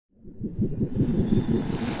My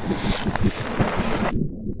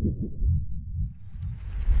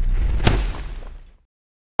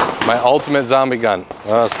ultimate zombie gun,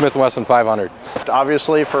 Smith & Wesson 500.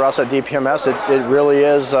 Obviously, for us at DPMS, it really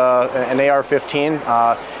is an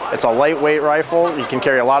AR-15. It's a lightweight rifle. You can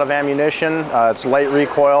carry a lot of ammunition. It's light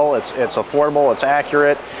recoil. It's affordable. It's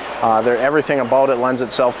accurate. Everything about it lends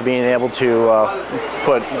itself to being able to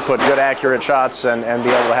put good, accurate shots and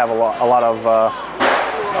be able to have a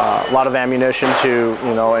lot of ammunition to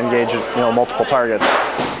engage multiple targets.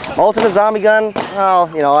 Ultimate zombie gun.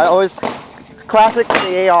 Well, I always classic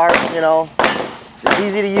the AR. It's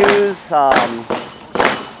easy to use.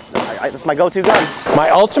 It's my go-to gun. My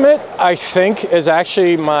ultimate, I think, is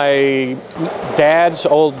actually my dad's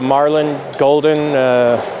old Marlin Golden,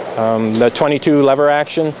 the 22 lever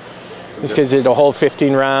action. This because it'll hold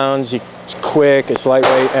 15 rounds. It's quick, it's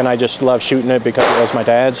lightweight, and I just love shooting it because it was my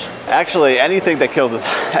dad's. Actually, anything that kills a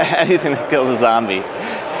zombie.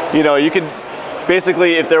 You could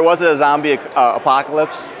basically, if there wasn't a zombie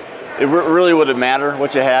apocalypse, it really wouldn't matter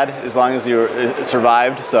what you had as long as you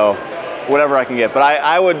survived. So whatever I can get. But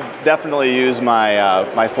I would definitely use my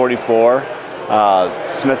my 44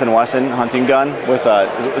 Smith & Wesson hunting gun with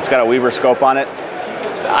it's got a Weaver scope on it.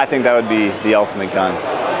 I think that would be the ultimate gun.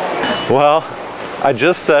 Well, I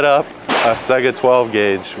just set up a Sega 12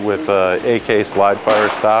 gauge with AK slide fire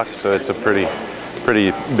stock, so it's a pretty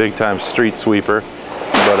big time street sweeper.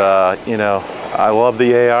 But I love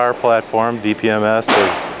the AR platform. DPMS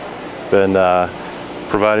has been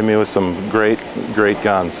providing me with some great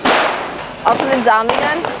guns. Ultimate zombie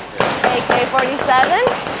gun, AK-47,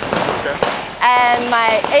 and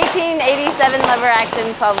my 1887 lever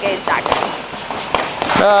action 12 gauge shotgun.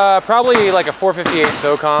 Probably like a 458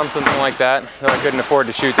 SOCOM, something like that. Though I couldn't afford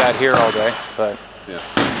to shoot that here all day, but yeah.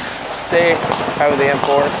 Say probably the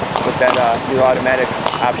M4 with that new automatic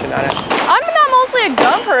option on it. I'm not mostly a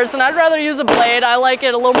gun person. I'd rather use a blade. I like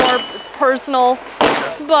it a little more, it's personal,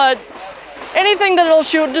 but anything that it'll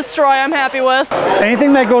shoot and destroy, I'm happy with.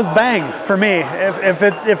 Anything that goes bang for me.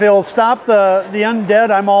 If it'll stop the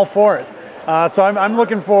undead, I'm all for it. So I'm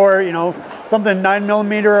looking for something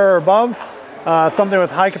 9mm or above, something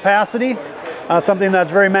with high capacity, something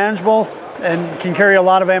that's very manageable and can carry a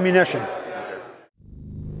lot of ammunition.